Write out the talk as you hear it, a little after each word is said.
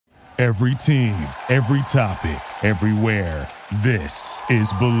Every team, every topic, everywhere. This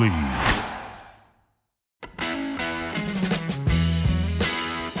is Believe.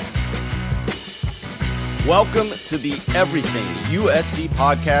 Welcome to the Everything USC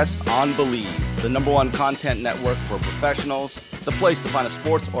podcast on Believe, the #1 content network for professionals, the place to find a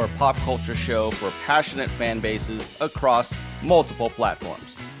sports or pop culture show for passionate fan bases across multiple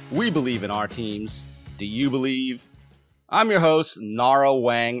platforms. We believe in our teams. Do you believe? I'm your host, Nara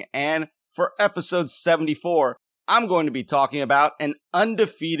Wang, and for episode 74, I'm going to be talking about an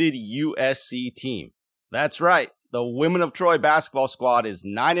undefeated USC team. That's right, the Women of Troy basketball squad is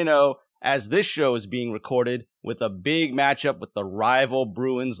 9-0 as this show is being recorded with a big matchup with the rival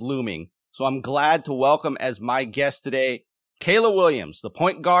Bruins looming. So I'm glad to welcome as my guest today, Kayla Williams, the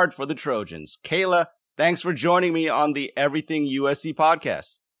point guard for the Trojans. Kayla, thanks for joining me on the Everything USC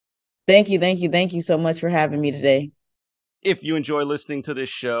podcast. Thank you so much for having me today. If you enjoy listening to this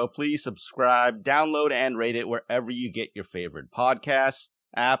show, please subscribe, download, and rate it wherever you get your favorite podcasts,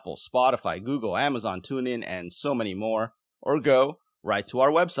 Apple, Spotify, Google, Amazon, TuneIn, and so many more. Or go right to our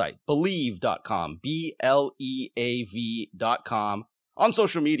website, Believe.com, BLEAV.com, on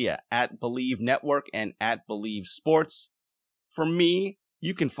social media, at Believe Network and at Believe Sports. For me,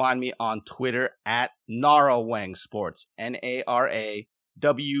 you can find me on Twitter at Nara Wang Sports, NARAWENG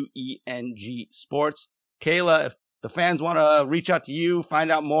Sports. Kayla, if the fans want to reach out to you,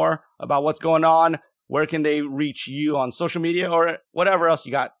 find out more about what's going on, where can they reach you on social media or whatever else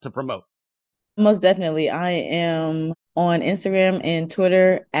you got to promote? Most definitely. I am on Instagram and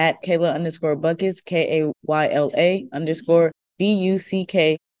Twitter at Kayla_Buckets,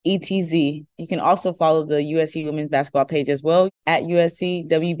 KAYLA_BUCKETZ. You can also follow the USC women's basketball page as well at USC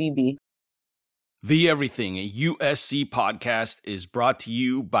WBB. The Everything USC podcast is brought to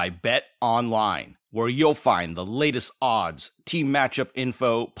you by Bet Online, where you'll find the latest odds, team matchup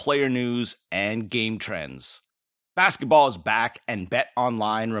info, player news, and game trends. Basketball is back, and Bet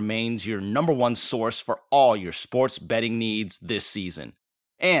Online remains your #1 source for all your sports betting needs this season.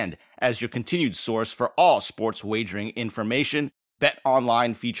 And as your continued source for all sports wagering information, Bet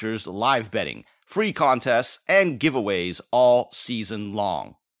Online features live betting, free contests, and giveaways all season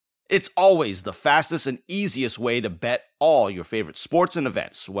long. It's always the fastest and easiest way to bet all your favorite sports and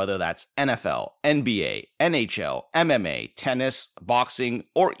events, whether that's NFL, NBA, NHL, MMA, tennis, boxing,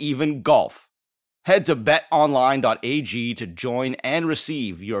 or even golf. Head to betonline.ag to join and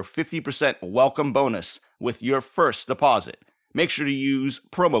receive your 50% welcome bonus with your first deposit. Make sure to use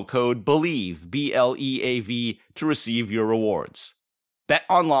promo code BELIEVE, BLEAV, to receive your rewards. Bet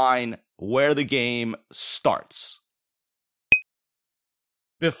Online, where the game starts.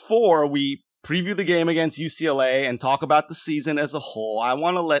 Before we preview the game against UCLA and talk about the season as a whole, I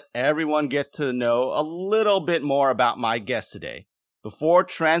want to let everyone get to know a little bit more about my guest today. Before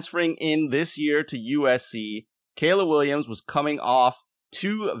transferring in this year to USC, Kayla Williams was coming off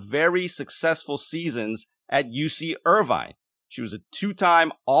 2 very successful seasons at UC Irvine. She was a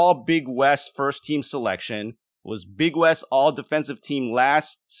 2-time All-Big West first-team selection, was Big West All-Defensive Team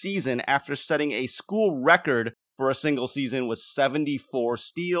last season after setting a school record for a single season with 74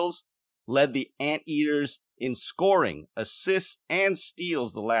 steals, led the Anteaters in scoring, assists, and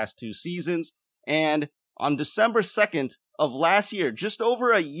steals the last 2 seasons, and on December 2nd of last year, just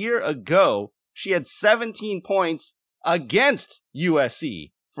over a year ago, she had 17 points against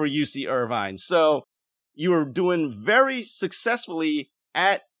USC for UC Irvine. So you were doing very successfully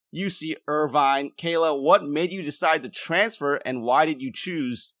at UC Irvine. Kayla, what made you decide to transfer and why did you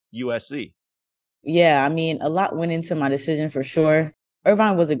choose USC? Yeah, I mean, a lot went into my decision for sure.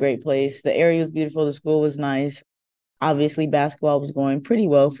 Irvine was a great place. The area was beautiful. The school was nice. Obviously, basketball was going pretty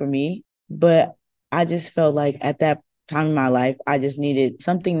well for me. But I just felt like at that time in my life, I just needed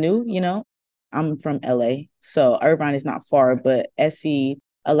something new, you know? I'm from LA, so Irvine is not far, but SC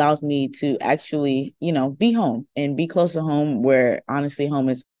allows me to actually, be home and be close to home where honestly home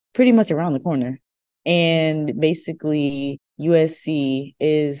is pretty much around the corner. And basically, USC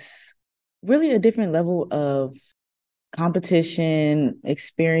is really a different level of competition,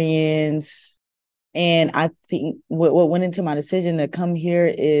 experience. And I think what went into my decision to come here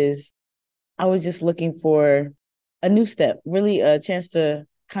is I was just looking for a new step, really a chance to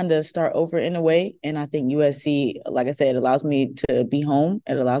kind of start over in a way. And I think USC, like I said, it allows me to be home.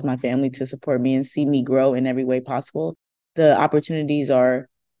 It allows my family to support me and see me grow in every way possible. The opportunities are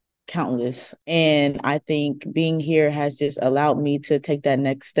countless. And I think being here has just allowed me to take that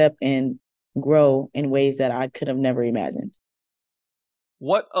next step and grow in ways that I could have never imagined.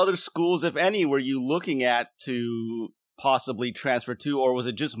 What other schools, if any, were you looking at to possibly transfer to, or was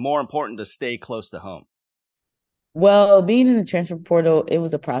it just more important to stay close to home? Well, being in the transfer portal, it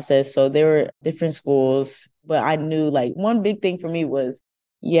was a process. So there were different schools, but I knew like one big thing for me was,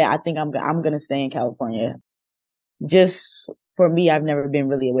 yeah, I think I'm gonna stay in California. Just for me, I've never been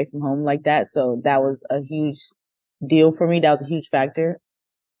really away from home like that, so that was a huge deal for me. That was a huge factor.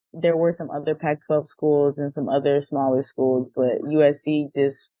 There were some other Pac-12 schools and some other smaller schools, but USC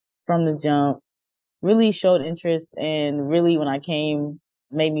just from the jump really showed interest and really when I came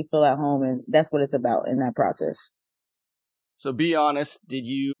made me feel at home, and that's what it's about in that process. So be honest, did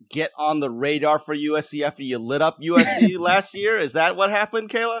you get on the radar for USC after you lit up USC last year? Is that what happened,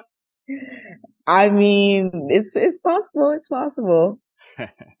 Kayla? I mean, it's possible. It's possible.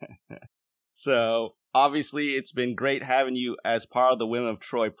 So obviously, it's been great having you as part of the Women of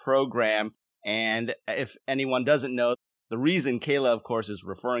Troy program. And if anyone doesn't know, the reason Kayla, of course, is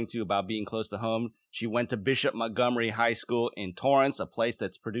referring to about being close to home, she went to Bishop Montgomery High School in Torrance, a place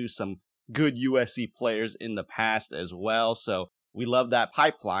that's produced some good USC players in the past as well. So we love that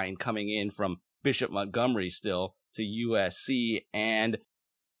pipeline coming in from Bishop Montgomery still to USC. And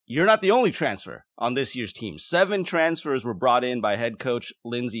you're not the only transfer on this year's team. 7 transfers were brought in by head coach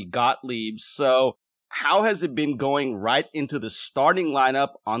Lindsey Gottlieb. So how has it been going right into the starting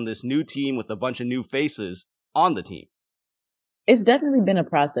lineup on this new team with a bunch of new faces on the team? It's definitely been a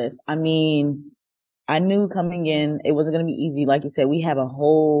process. I mean, I knew coming in, it wasn't going to be easy. Like you said, we have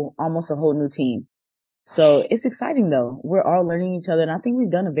almost a whole new team. So it's exciting though. We're all learning each other. And I think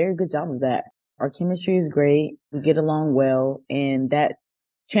we've done a very good job of that. Our chemistry is great. We get along well, and that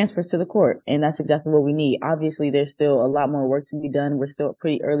transfers to the court. And that's exactly what we need. Obviously, there's still a lot more work to be done. We're still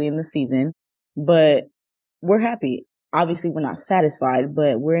pretty early in the season, but we're happy. Obviously, we're not satisfied,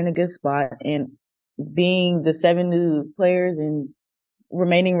 but we're in a good spot. And being the 7 new players and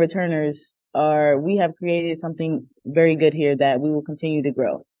remaining returners, we have created something very good here that we will continue to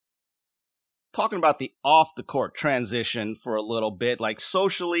grow. Talking about the off the court transition for a little bit, like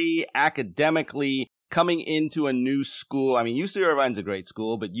socially, academically, coming into a new school. I mean, UC Irvine's a great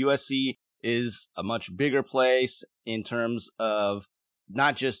school, but USC is a much bigger place in terms of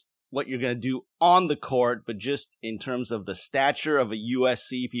not just what you're going to do on the court, but just in terms of the stature of a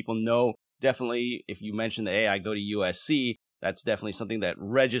USC. People know definitely if you mention the, hey, I go to USC, that's definitely something that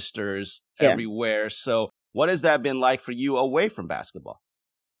registers everywhere. So what has that been like for you away from basketball?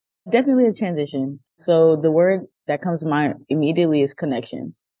 Definitely a transition. So the word that comes to mind immediately is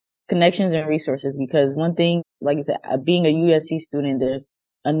connections and resources, because one thing, like you said, being a USC student, there's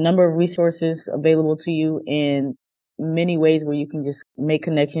a number of resources available to you in many ways where you can just make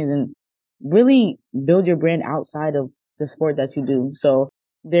connections and really build your brand outside of the sport that you do. So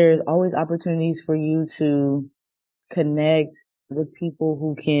there's always opportunities for you to connect with people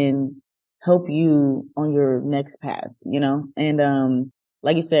who can help you on your next path, And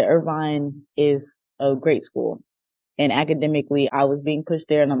like you said, Irvine is a great school. And academically, I was being pushed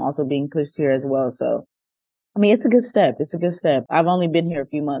there, and I'm also being pushed here as well. So, I mean, it's a good step. It's a good step. I've only been here a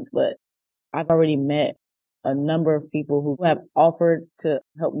few months, but I've already met a number of people who have offered to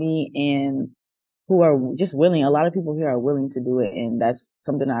help me and who are just willing. A lot of people here are willing to do it. And that's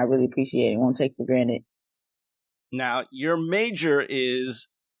something I really appreciate and won't take for granted. Now, your major is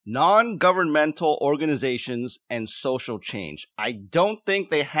non-governmental organizations and social change. I don't think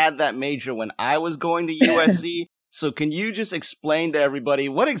they had that major when I was going to USC. So can you just explain to everybody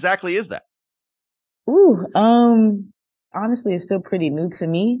what exactly is that? Honestly, it's still pretty new to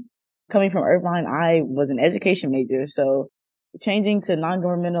me. Coming from Irvine, I was an education major. So changing to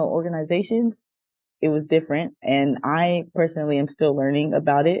non-governmental organizations, it was different. And I personally am still learning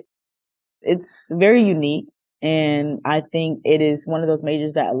about it. It's very unique. And I think it is one of those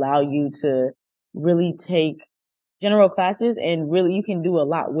majors that allow you to really take general classes, and really you can do a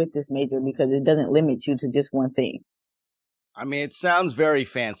lot with this major because it doesn't limit you to just one thing. I mean, it sounds very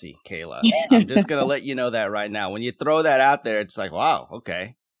fancy, Kayla. I'm just going to let you know that right now. When you throw that out there, it's like, wow,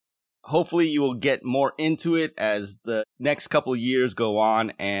 okay. Hopefully you will get more into it as the next couple of years go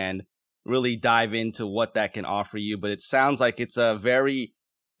on and really dive into what that can offer you. But it sounds like it's a very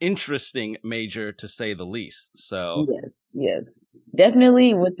interesting major, to say the least. So yes,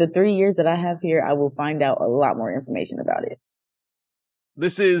 definitely. With the 3 years that I have here, I will find out a lot more information about it.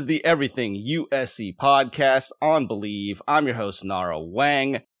 This is the Everything USC podcast on Believe. I'm your host, Nara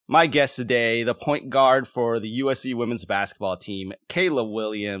Wang. My guest today, the point guard for the USC women's basketball team, Kayla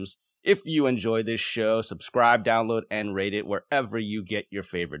Williams. If you enjoyed this show, subscribe, download, and rate it wherever you get your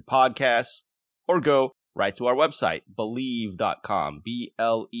favorite podcasts, or go right to our website, Believe.com,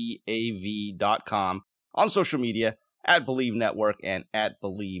 BLEAV.com, on social media, at Believe Network and at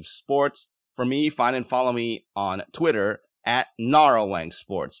Believe Sports. For me, find and follow me on Twitter at Nara Wang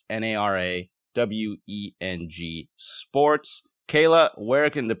Sports, NARA WENG Sports. Kayla, where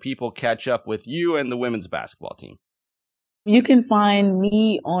can the people catch up with you and the women's basketball team? You can find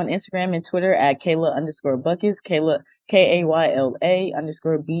me on Instagram and Twitter at Kayla_Buckets, Kayla,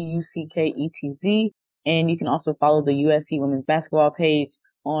 KAYLA_BUCKETZ. And you can also follow the USC women's basketball page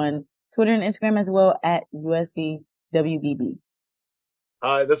on Twitter and Instagram as well at USC WBB.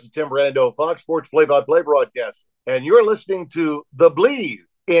 Hi, this is Tim Brando, Fox Sports play-by-play broadcaster, and you're listening to the Believe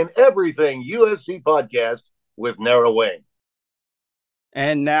in Everything USC podcast with Nara Wayne.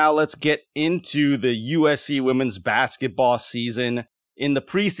 And now let's get into the USC women's basketball season. In the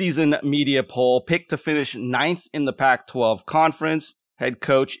preseason media poll, picked to finish 9th in the Pac-12 conference, head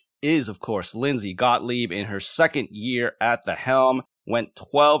coach is, of course, Lindsay Gottlieb in her second year at the helm. Went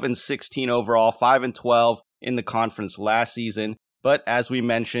 12-16 overall, 5-12 in the conference last season. But as we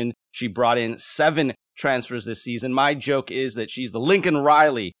mentioned, she brought in 7 transfers this season. My joke is that she's the Lincoln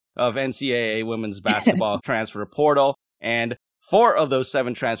Riley of NCAA women's basketball transfer portal. And 4 of those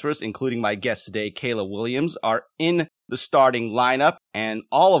 7 transfers, including my guest today, Kayla Williams, are in the starting lineup, and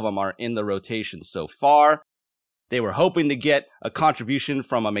all of them are in the rotation so far. They were hoping to get a contribution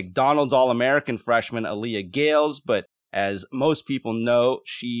from a McDonald's All-American freshman, Aaliyah Gales, but as most people know,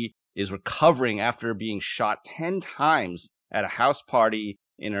 she is recovering after being shot 10 times at a house party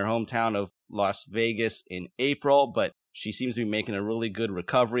in her hometown of Las Vegas in April, but she seems to be making a really good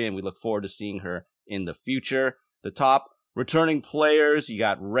recovery, and we look forward to seeing her in the future. The top returning players, you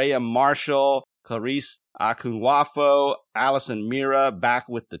got Rhea Marshall, Clarice Akunwafo, Allison Mira back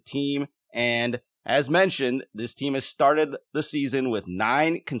with the team. And as mentioned, this team has started the season with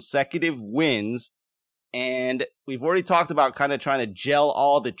 9 consecutive wins. And we've already talked about kind of trying to gel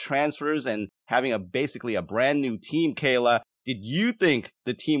all the transfers and having basically a brand new team, Kayla. Did you think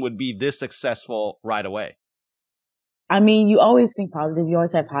the team would be this successful right away? I mean, you always think positive. You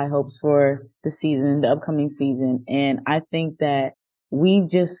always have high hopes for the season, the upcoming season. And I think that we've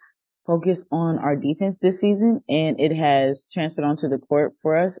just focused on our defense this season, and it has transferred onto the court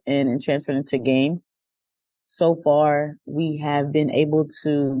for us and transferred into games. So far, we have been able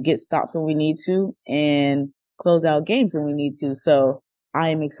to get stops when we need to and close out games when we need to. So I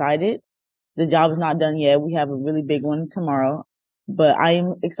am excited. The job is not done yet. We have a really big one tomorrow. But I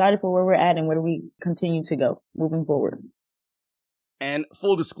am excited for where we're at and where we continue to go moving forward. And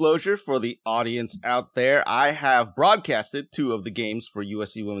full disclosure for the audience out there, I have broadcasted 2 of the games for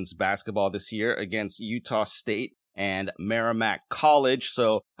USC women's basketball this year against Utah State and Merrimack College.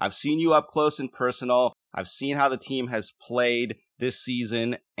 So I've seen you up close and personal. I've seen how the team has played this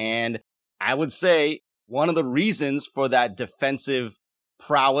season. And I would say one of the reasons for that defensive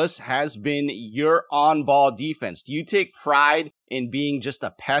prowess has been your on-ball defense. Do you take pride in being just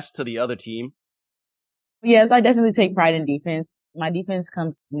a pest to the other team? Yes, I definitely take pride in defense. My defense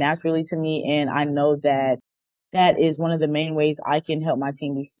comes naturally to me, and I know that that is one of the main ways I can help my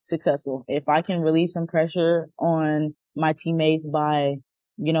team be successful. If I can relieve some pressure on my teammates by,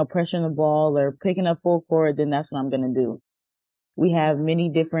 pressuring the ball or picking up full court, then that's what I'm going to do. We have many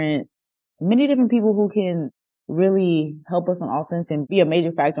different people who can really help us on offense and be a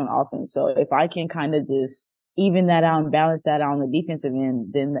major factor on offense. So if I can kind of just even that out and balance that out on the defensive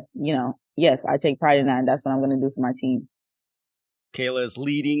end, then, yes, I take pride in that. And that's what I'm going to do for my team. Kayla is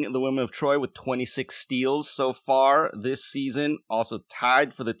leading the women of Troy with 26 steals so far this season. Also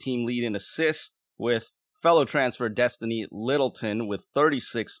tied for the team lead in assists with fellow transfer Destiny Littleton with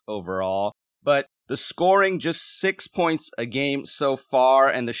 36 overall. But the scoring just 6 points a game so far,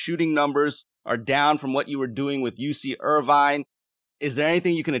 and the shooting numbers are down from what you were doing with UC Irvine. Is there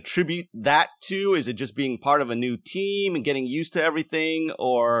anything you can attribute that to? Is it just being part of a new team and getting used to everything?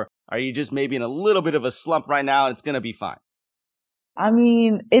 Or are you just maybe in a little bit of a slump right now and it's going to be fine? I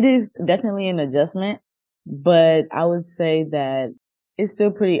mean, it is definitely an adjustment, but I would say that it's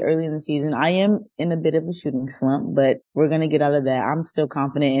still pretty early in the season. I am in a bit of a shooting slump, but we're going to get out of that. I'm still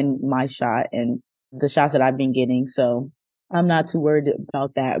confident in my shot and the shots that I've been getting. So I'm not too worried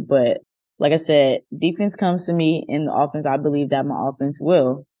about that. But like I said, defense comes to me in the offense. I believe that my offense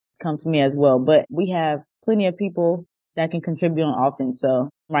will come to me as well. But we have plenty of people that can contribute on offense. So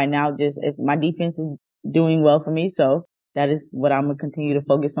right now, just if my defense is doing well for me, so that is what I'm going to continue to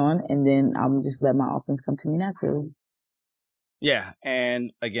focus on. And then I'm just let my offense come to me naturally. Yeah.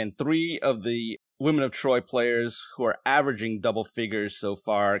 And again, 3 of the women of Troy players who are averaging double figures so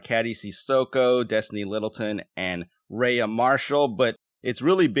far, Caddy Sissoko, Destiny Littleton, and Rhea Marshall. But it's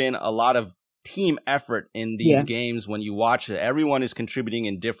really been a lot of team effort in these games when you watch it. Everyone is contributing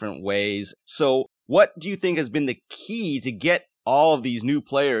in different ways. So what do you think has been the key to get all of these new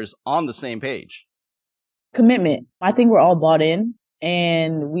players on the same page? Commitment. I think we're all bought in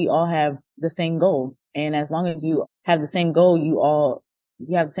and we all have the same goal. And as long as you have the same goal,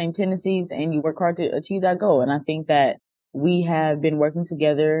 you have the same tendencies and you work hard to achieve that goal. And I think that we have been working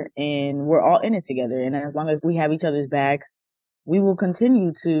together and we're all in it together. And as long as we have each other's backs, we will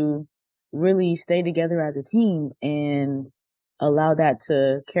continue to really stay together as a team and allow that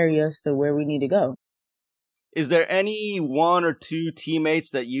to carry us to where we need to go. Is there any one or two teammates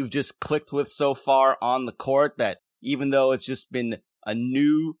that you've just clicked with so far on the court that even though it's just been a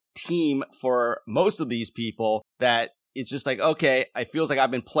new team for most of these people, that it's just like, okay, it feels like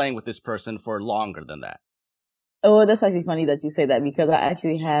I've been playing with this person for longer than that? Oh, well, that's actually funny that you say that because I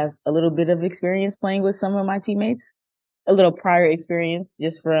actually have a little bit of experience playing with some of my teammates, a little prior experience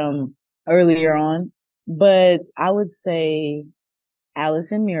just from earlier on. But I would say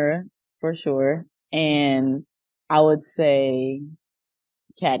Allison Mira for sure. And I would say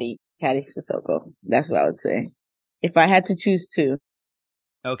Caddy Sissoko. That's what I would say. If I had to choose two.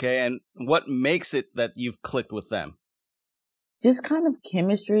 Okay, and what makes it that you've clicked with them? Just kind of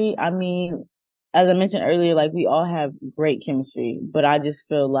chemistry. I mean, as I mentioned earlier, like we all have great chemistry, but I just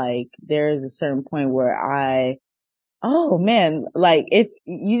feel like there is a certain point where like if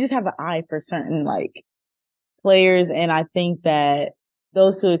you just have an eye for certain like players. And I think that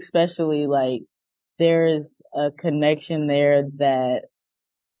those two especially, like there is a connection there that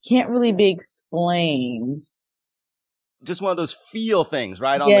can't really be explained. Just one of those feel things,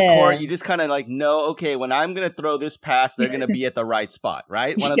 right? On the court, you just kind of like know, okay, when I'm going to throw this pass, they're going to be at the right spot,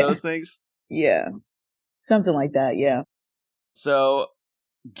 right? One of those things? Yeah. Something like that, yeah. So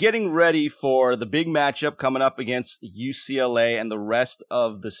getting ready for the big matchup coming up against UCLA and the rest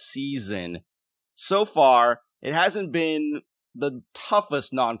of the season. So far, it hasn't been the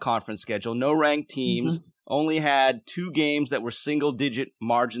toughest non-conference schedule. No ranked teams. Only had 2 games that were single-digit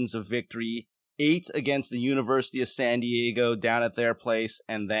margins of victory. 8 against the University of San Diego down at their place,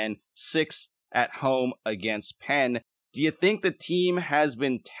 and then 6 at home against Penn. Do you think the team has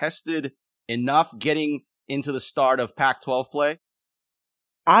been tested enough getting into the start of Pac-12 play?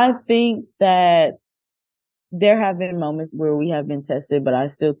 I think that there have been moments where we have been tested, but I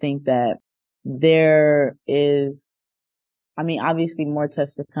still think that there is, obviously more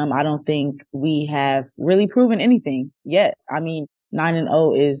tests to come. I don't think we have really proven anything yet.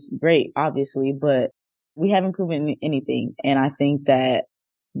 9-0 is great, obviously, but we haven't proven anything. And I think that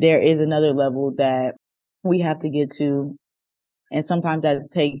there is another level that we have to get to. And sometimes that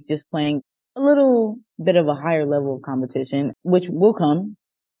takes just playing a little bit of a higher level of competition, which will come.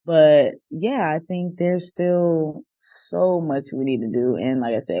 But yeah, I think there's still so much we need to do. And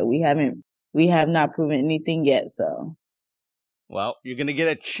like I said, we have not proven anything yet. So, well, you're going to get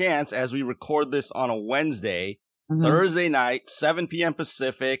a chance as we record this on a Wednesday. Thursday night, 7 p.m.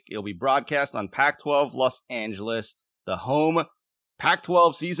 Pacific. It'll be broadcast on Pac-12 Los Angeles, the home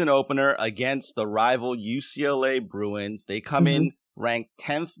Pac-12 season opener against the rival UCLA Bruins. They come in ranked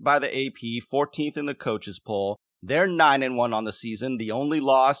 10th by the AP, 14th in the coaches poll. They're 9-1 on the season. The only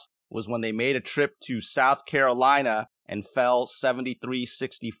loss was when they made a trip to South Carolina and fell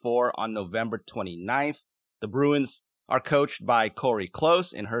 73-64 on November 29th. The Bruins are coached by Corey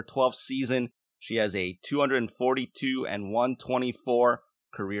Close in her 12th season. She has a 242 and 124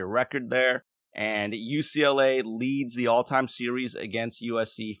 career record there. And UCLA leads the all-time series against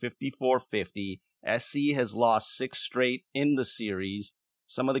USC 54-50. SC has lost 6 straight in the series.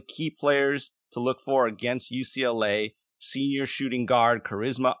 Some of the key players to look for against UCLA: senior shooting guard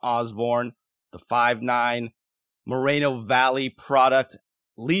Charisma Osborne, the 5'9" Moreno Valley product,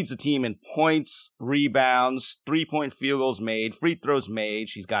 leads the team in points, rebounds, 3-point field goals made, free throws made.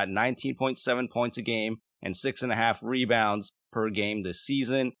 She's got 19.7 points a game and 6.5 rebounds per game this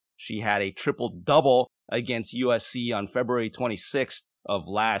season. She had a triple-double against USC on February 26th of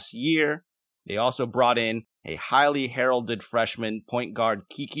last year. They also brought in a highly heralded freshman point guard,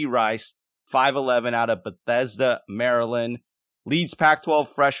 Kiki Rice, 5'11", out of Bethesda, Maryland. Leads Pac-12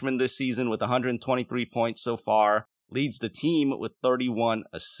 freshman this season with 123 points so far. Leads the team with 31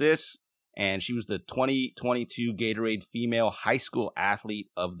 assists, and she was the 2022 Gatorade Female High School Athlete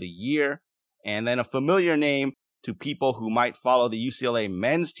of the Year. And then a familiar name to people who might follow the UCLA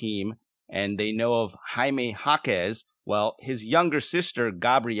men's team, and they know of Jaime Jaquez. Well, his younger sister,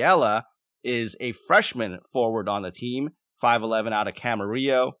 Gabriela, is a freshman forward on the team, 5'11", out of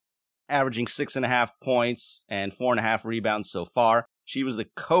Camarillo, averaging 6.5 points and 4.5 rebounds so far. She was the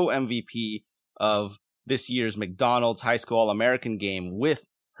co-MVP of this year's McDonald's High School All-American game with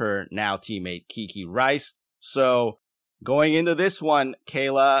her now teammate Kiki Rice. So going into this one,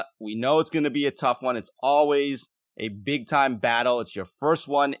 Kayla, we know it's going to be a tough one. It's always a big-time battle. It's your first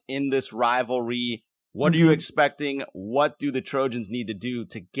one in this rivalry. What are you expecting? What do the Trojans need to do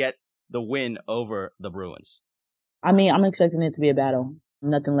to get the win over the Bruins? I mean, I'm expecting it to be a battle.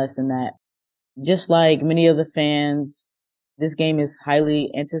 Nothing less than that. Just like many of the fans, this game is highly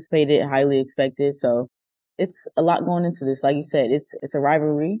anticipated, highly expected. So it's a lot going into this. Like you said, it's a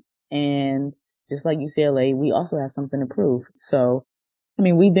rivalry. And just like UCLA, we also have something to prove. So, I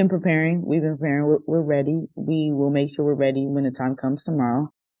mean, we've been preparing. We're ready. We will make sure we're ready when the time comes tomorrow.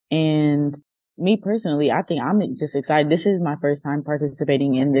 And me personally, I think I'm just excited. This is my first time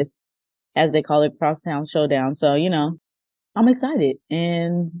participating in this, as they call it, Crosstown Showdown. So, I'm excited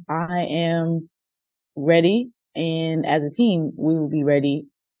and I am ready. And as a team, we will be ready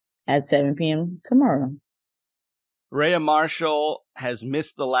at 7 p.m. tomorrow. Rhea Marshall has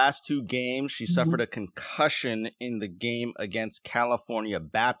missed the last 2 games. She suffered a concussion in the game against California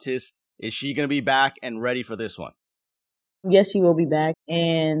Baptist. Is she going to be back and ready for this one? Yes, she will be back.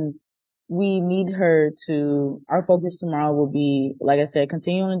 And we need her our focus tomorrow will be, like I said,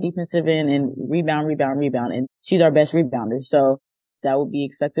 continue on the defensive end and rebound. And she's our best rebounder. So that will be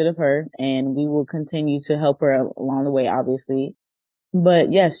expected of her. And we will continue to help her along the way, obviously.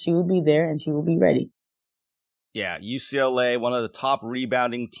 But yes, she will be there and she will be ready. Yeah, UCLA, one of the top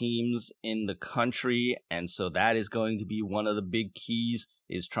rebounding teams in the country. And so that is going to be one of the big keys,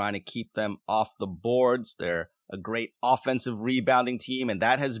 is trying to keep them off the boards. They're a great offensive rebounding team. And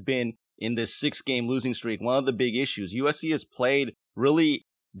that has been, in this 6-game losing streak, one of the big issues. USC has played really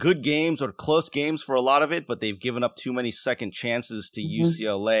good games or close games for a lot of it, but they've given up too many second chances to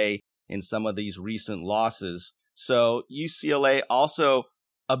UCLA in some of these recent losses. So UCLA, also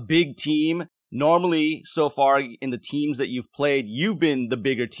a big team. Normally, so far in the teams that you've played, you've been the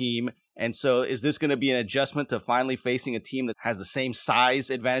bigger team. And so is this going to be an adjustment to finally facing a team that has the same size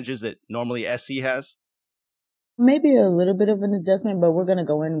advantages that normally SC has? Maybe a little bit of an adjustment, but we're going to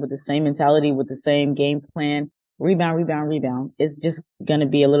go in with the same mentality, with the same game plan. Rebound. It's just going to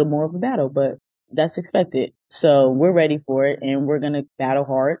be a little more of a battle, but that's expected. So we're ready for it, and we're going to battle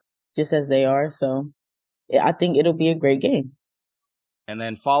hard, just as they are. So I think it'll be a great game. And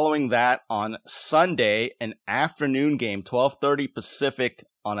then following that, on Sunday, an afternoon game, 12:30 Pacific,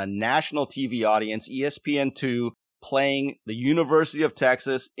 on a national TV audience, ESPN2, playing the University of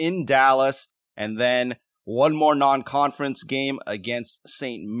Texas in Dallas, and then one more non-conference game against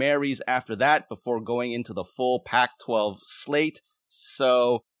St. Mary's after that, before going into the full Pac-12 slate.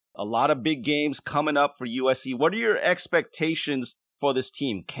 So a lot of big games coming up for USC. What are your expectations for this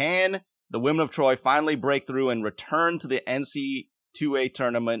team? Can the Women of Troy finally break through and return to the NC2A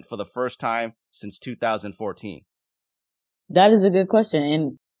tournament for the first time since 2014? That is a good question.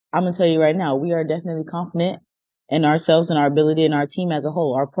 And I'm going to tell you right now, we are definitely confident in ourselves and our ability and our team as a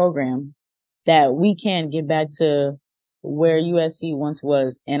whole, our program, that we can get back to where USC once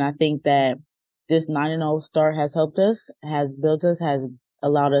was. And I think that this 9-0 start has helped us, has built us, has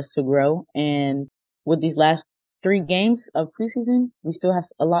allowed us to grow. And with these last 3 games of preseason, we still have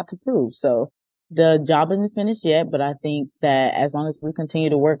a lot to prove. So the job isn't finished yet, but I think that as long as we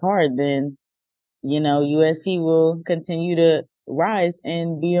continue to work hard, then, USC will continue to rise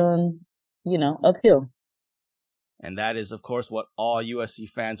and be on, uphill. And that is, of course, what all USC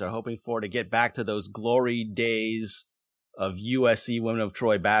fans are hoping for, to get back to those glory days of USC Women of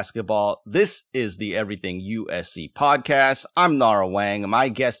Troy basketball. This is the Everything USC podcast. I'm Nara Wang. My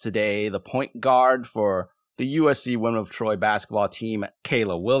guest today, the point guard for the USC Women of Troy basketball team,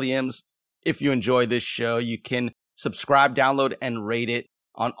 Kayla Williams. If you enjoy this show, you can subscribe, download, and rate it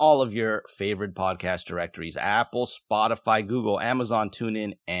on all of your favorite podcast directories: Apple, Spotify, Google, Amazon,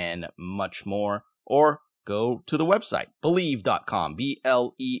 TuneIn, and much more. Or go to the website, Bleav.com,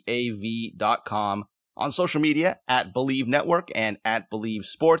 BLEAV.com. On social media, at Bleav Network and at Bleav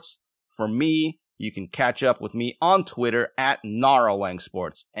Sports. For me, you can catch up with me on Twitter at Narawang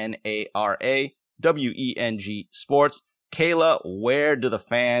Sports, NARAWENG Sports. Kayla, where do the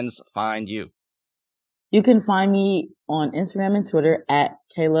fans find you? You can find me on Instagram and Twitter at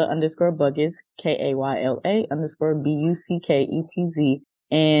Kayla_Buckets, KAYLA_BUCKETZ.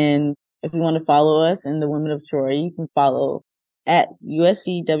 And if you want to follow us in the Women of Troy, you can follow at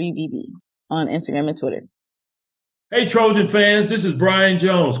USCWBB on Instagram and Twitter. Hey, Trojan fans, this is Brian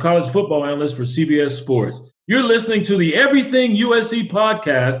Jones, college football analyst for CBS Sports. You're listening to the Everything USC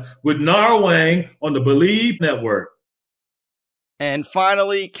podcast with Nara Wang on the Bleav Network. And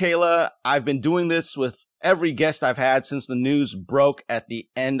finally, Kayla, I've been doing this with every guest I've had since the news broke at the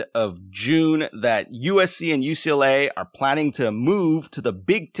end of June that USC and UCLA are planning to move to the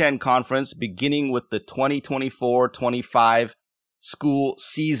Big Ten Conference beginning with the 2024-25 school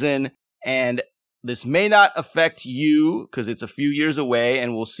season. And this may not affect you because it's a few years away,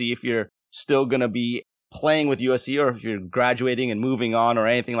 and we'll see if you're still going to be playing with USC or if you're graduating and moving on or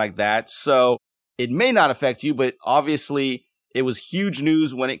anything like that. So it may not affect you, but obviously it was huge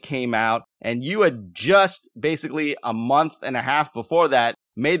news when it came out. And you had just basically a month and a half before that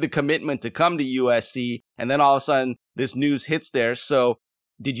made the commitment to come to USC. And then all of a sudden this news hits there. So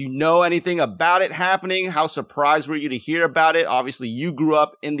did you know anything about it happening? How surprised were you to hear about it? Obviously, you grew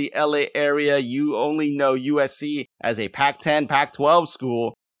up in the LA area. You only know USC as a Pac-10, Pac-12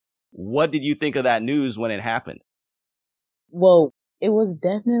 school. What did you think of that news when it happened? Well, it was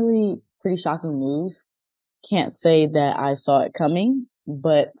definitely pretty shocking news. Can't say that I saw it coming,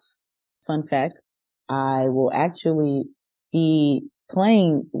 but fun fact, I will actually be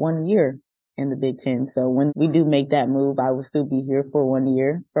playing 1 year in the Big Ten. So when we do make that move, I will still be here for 1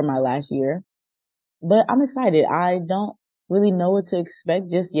 year for my last year. But I'm excited. I don't really know what to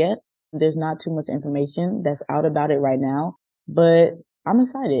expect just yet. There's not too much information that's out about it right now, but I'm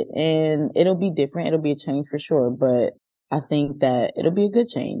excited and it'll be different. It'll be a change for sure, but I think that it'll be a good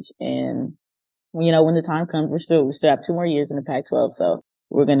change. And, you know, when the time comes, we still have 2 more years in the Pac-12. So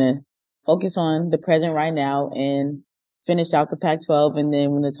we're going to focus on the present right now and finish out the Pac-12. And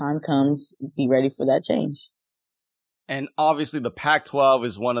then when the time comes, be ready for that change. And obviously the Pac-12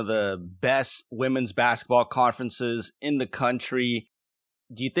 is one of the best women's basketball conferences in the country.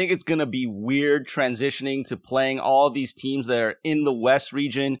 Do you think it's going to be weird transitioning to playing all these teams that are in the West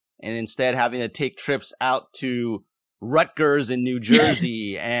region and instead having to take trips out to Rutgers in New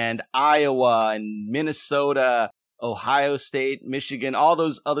Jersey and Iowa and Minnesota, Ohio State, Michigan, all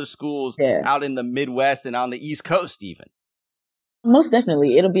those other schools out in the Midwest and on the East Coast even? Most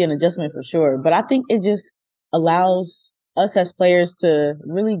definitely. It'll be an adjustment for sure. But I think it just allows us as players to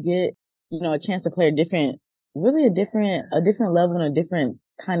really get, you know, a chance to play a different level and a different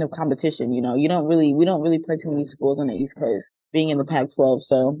kind of competition. You know, we don't really play too many schools on the East Coast being in the Pac-12.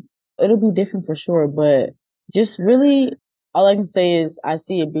 So it'll be different for sure. But just really all I can say is I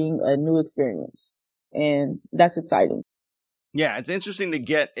see it being a new experience. And that's exciting. Yeah, it's interesting to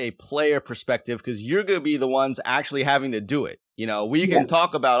get a player perspective because you're going to be the ones actually having to do it. You know, we can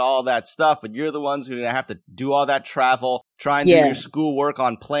talk about all that stuff, but you're the ones who are going to have to do all that travel, try and do your schoolwork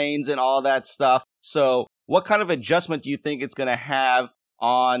on planes and all that stuff. So what kind of adjustment do you think it's going to have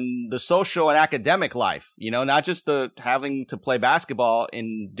on the social and academic life? You know, not just the having to play basketball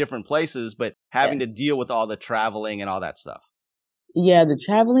in different places, but having to deal with all the traveling and all that stuff. Yeah, the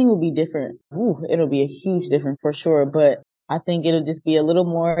traveling will be different. It'll be a huge difference for sure. But I think it'll just be a little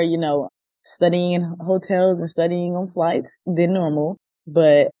more, you know, studying in hotels and studying on flights than normal.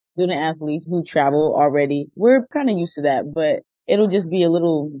 But student athletes who travel already, we're kind of used to that. But it'll just be a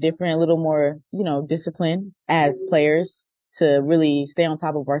little different, a little more, you know, discipline as players to really stay on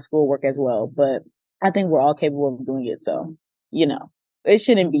top of our schoolwork as well. But I think we're all capable of doing it. So, you know, it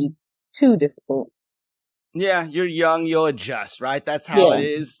shouldn't be too difficult. Yeah, you're young, you'll adjust, right? That's how it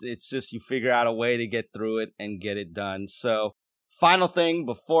is. It's just you figure out a way to get through it and get it done. So, final thing,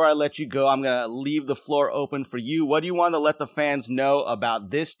 before I let you go, I'm going to leave the floor open for you. What do you want to let the fans know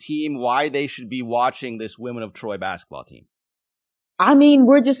about this team, why they should be watching this Women of Troy basketball team? I mean,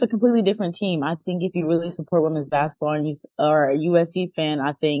 we're just a completely different team. I think if you really support women's basketball and you are a USC fan,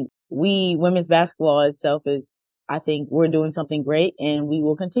 I think women's basketball itself I think we're doing something great and we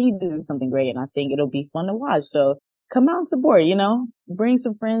will continue doing something great. And I think it'll be fun to watch. So come out and support, you know, bring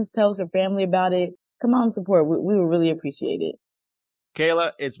some friends, tell some family about it. Come out and support. We will really appreciate it.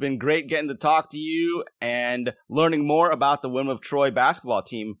 Kayla, it's been great getting to talk to you and learning more about the Women of Troy basketball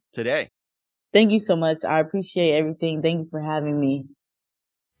team today. Thank you so much. I appreciate everything. Thank you for having me.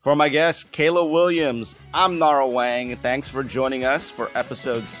 For my guest, Kayla Williams, I'm Nara Wang. Thanks for joining us for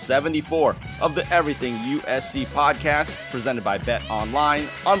episode 74 of the Everything USC podcast presented by Bet Online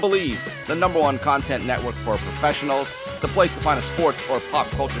on Believe, the #1 content network for professionals, the place to find a sports or pop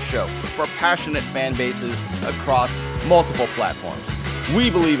culture show for passionate fan bases across multiple platforms. We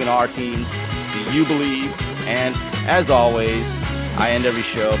believe in our teams. Do you believe? And as always, I end every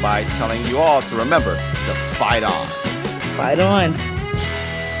show by telling you all to remember to fight on. Fight on.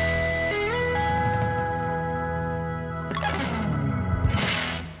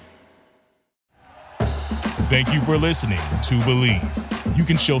 Thank you for listening to Believe. You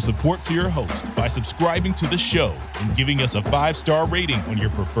can show support to your host by subscribing to the show and giving us a 5-star rating on your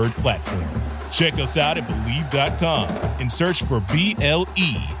preferred platform. Check us out at Believe.com and search for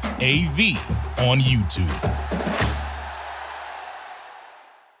BLEAV on YouTube.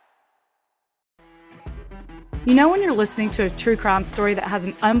 You know when you're listening to a true crime story that has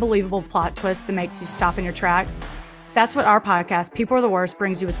an unbelievable plot twist that makes you stop in your tracks? That's what our podcast, People Are the Worst,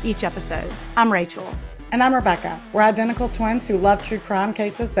 brings you with each episode. I'm Rachel. And I'm Rebecca. We're identical twins who love true crime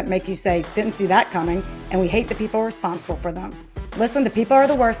cases that make you say, didn't see that coming, and we hate the people responsible for them. Listen to People Are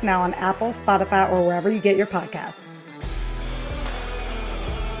the Worst now on Apple, Spotify, or wherever you get your podcasts.